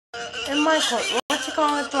And Michael, what you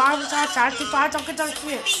call it? Drivers outside, keep on talking to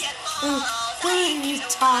kids. He's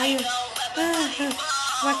tired.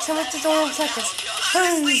 Like 7 to 12 seconds.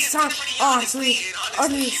 He's so honestly,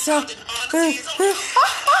 so.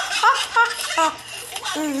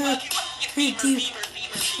 He deep.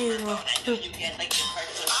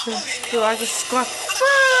 Do I just squat?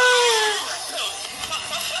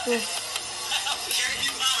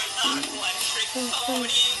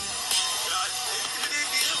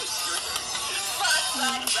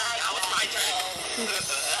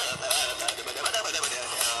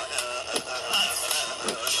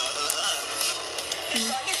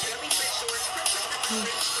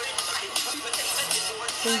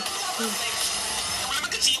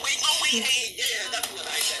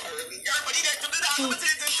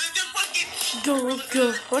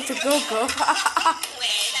 Go. What's a go?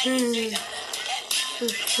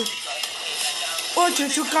 What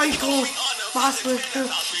did you guys go? Master,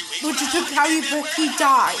 what did you carry? He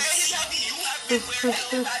dies.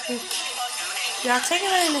 Yeah, take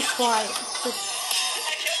it in the quiet.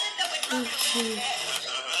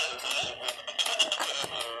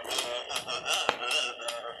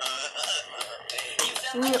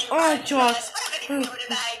 George.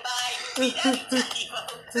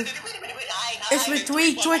 It's with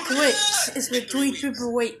 3 trick weeks. It's with 3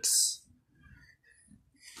 triple weeks.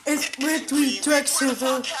 It's with 3 tricks.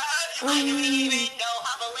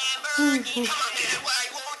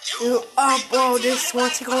 Bro, this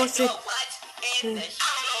what's it going to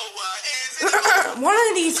one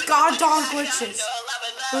of these goddamn glitches.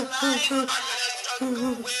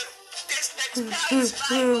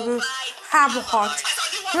 Have a heart.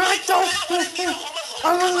 I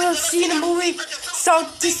want to see the movie. So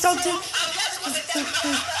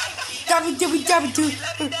dabby-do.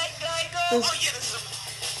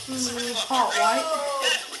 Hot white.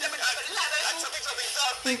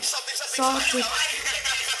 Salty.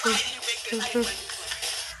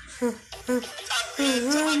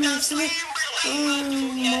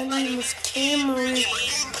 My name is Cameron.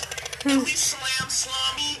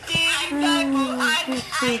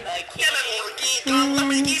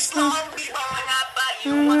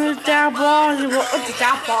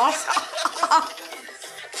 That boss.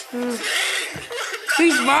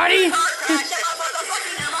 He's Marty.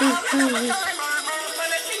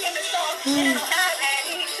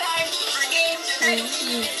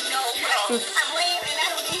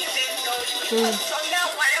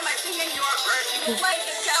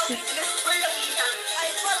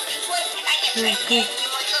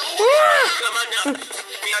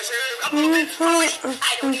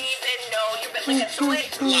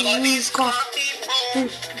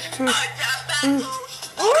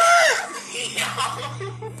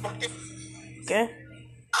 Okay.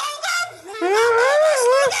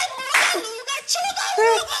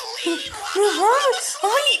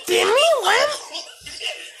 Are you kidding me? What?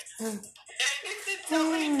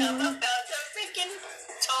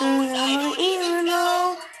 I don't even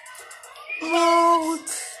know.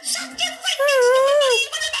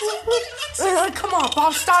 Come on,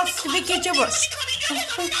 Bob, stop speaking gibberish.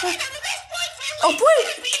 Oh, wait,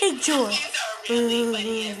 Kid Joy.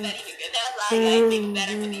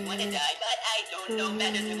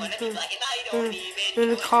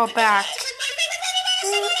 Gonna call back.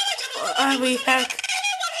 I'll be heck.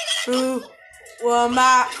 Well,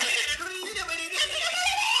 Matt.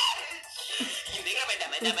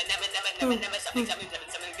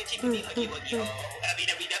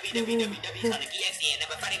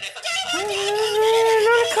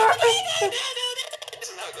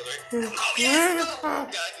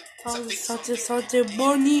 Such a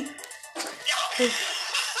bunny. I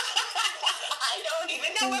don't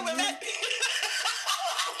even know where we're at.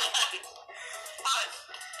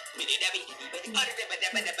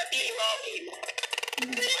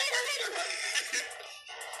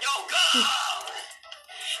 Yo, go!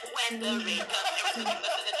 When the rain comes,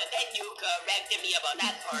 then you corrected me about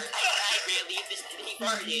that part. I really distinctly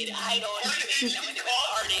farted. I don't even know when it was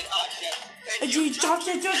farting. Oh, shit. Did you just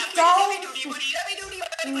go?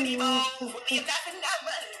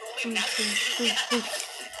 I'm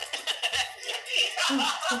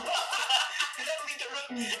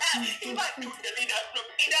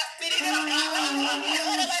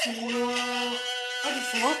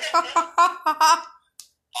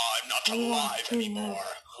not alive anymore.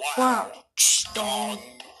 Wow. Dong.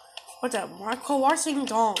 What's that? Michael Washington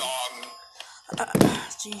dong.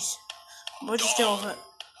 Jeez. What is still of it?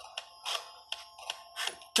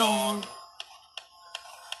 Dong.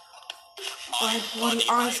 What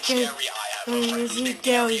I'm scared. Is he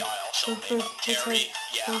Gary? Gary?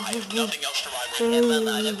 Yeah, I have nothing else to rhyme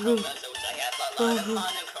with.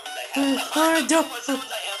 why am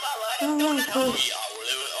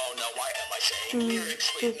I saying lyrics?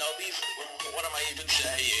 Wait, no, these, what am I even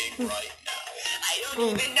saying right now? I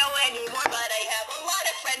don't even know anymore, but I have a lot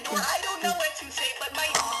of friends where I don't know what to say, but my I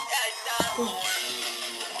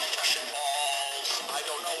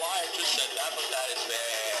don't know why I just said that, but that is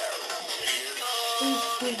there. You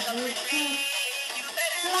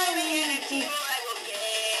better love me, and if you, I will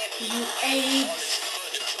give you AIDS.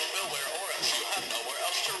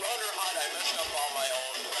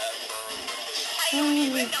 I don't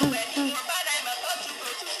even know anymore, but I'm about to go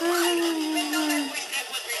to school. I don't even know that voice that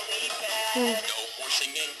was really bad. No more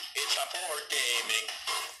singing, it's time for gaming.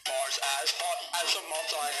 Bars as hot as the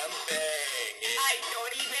months I am banging. I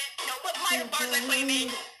don't even know what my bars I'm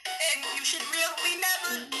claiming. And you should really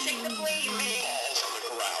never take the blaming. Balls on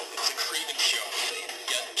the ground, it's a creeping show.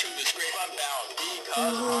 Yet to this grave I'm bound, because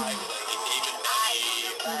I blame even me.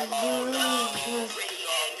 Oh no, it's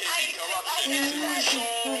corruption.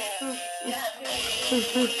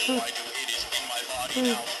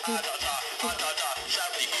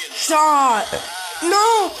 Stop!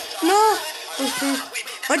 No! No!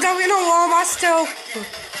 I don't even know why I'm still.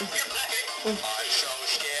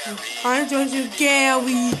 I'm so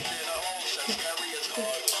scary.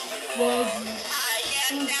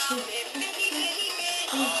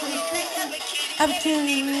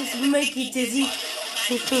 Opportunities make you dizzy.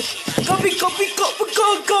 Go,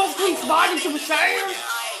 please, body to the same.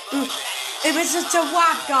 It was such a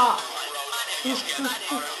whack-up.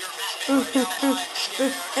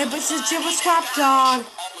 It was such a whack-up.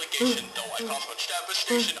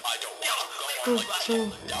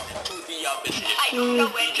 I don't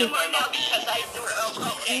know anymore now because I threw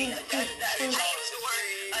something.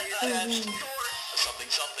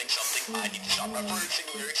 I need to stop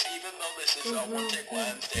referencing lyrics even though this is a one-take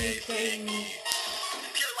Wednesday thingy.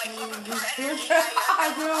 Pure life of I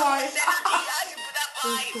realize.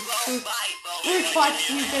 We're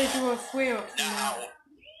fighting you guys who are swear now.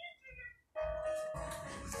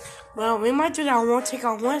 Well, we might do that one take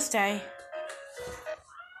on Wednesday.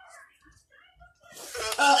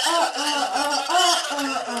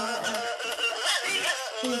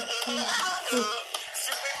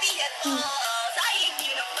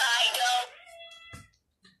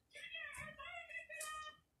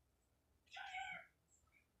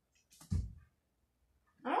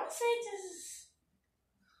 I don't say this is.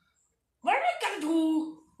 What am I gonna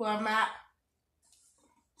do where I'm at?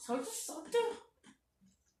 So just something.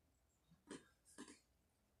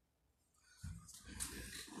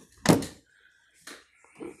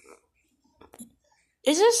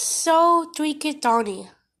 This is so tweaky Donnie.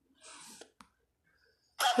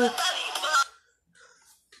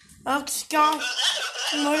 Let's go.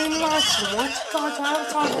 Morning lunch. What's going on? I'm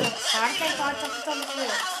talking about Saturday. I'm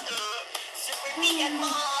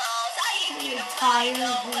tired.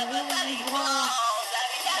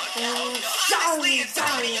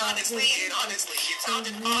 Honestly, it's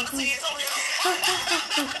money.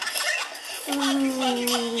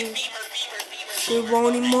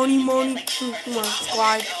 Come on,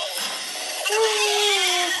 slide.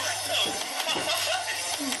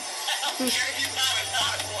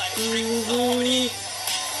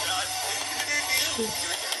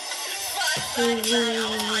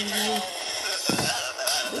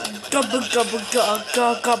 Gubba.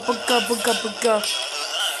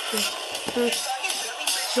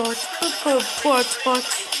 Short, pot.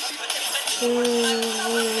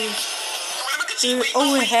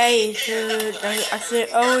 Oh, hey. I said,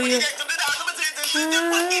 oh, yeah.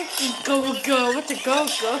 Go. What's a go? What's a go?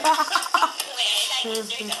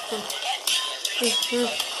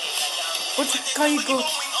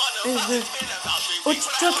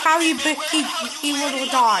 What's the carry? But he will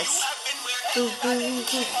die.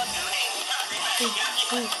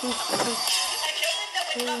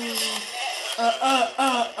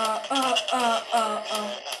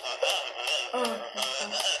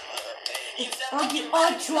 I'll get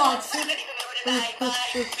all drugs.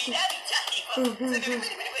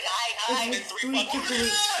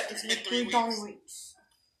 It's been $3 weeks.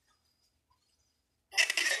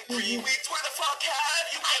 3 weeks, where the fuck have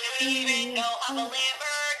you? I don't even know I'm a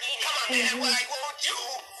Lamborghini. Come on, man, why won't you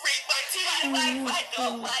read my tea? Why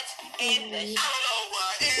know what in the I don't know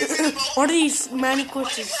what is What are these many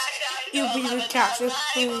questions? You'll be recaptured. I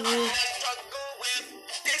thought you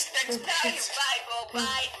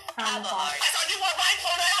were right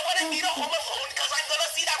for that. I want to be the home alone because I'm gonna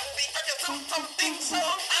see that movie something soon.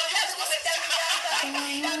 I'm just gonna tell me that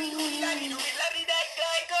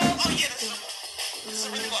guy. Oh yeah, this is a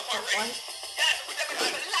really long part, right? Yeah,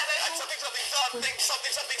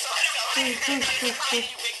 something.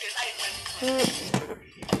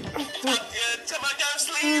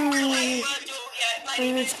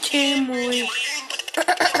 Camry.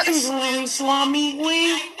 Swami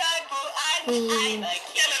wing.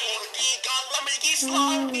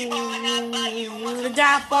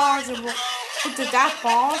 That balls. That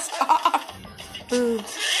balls.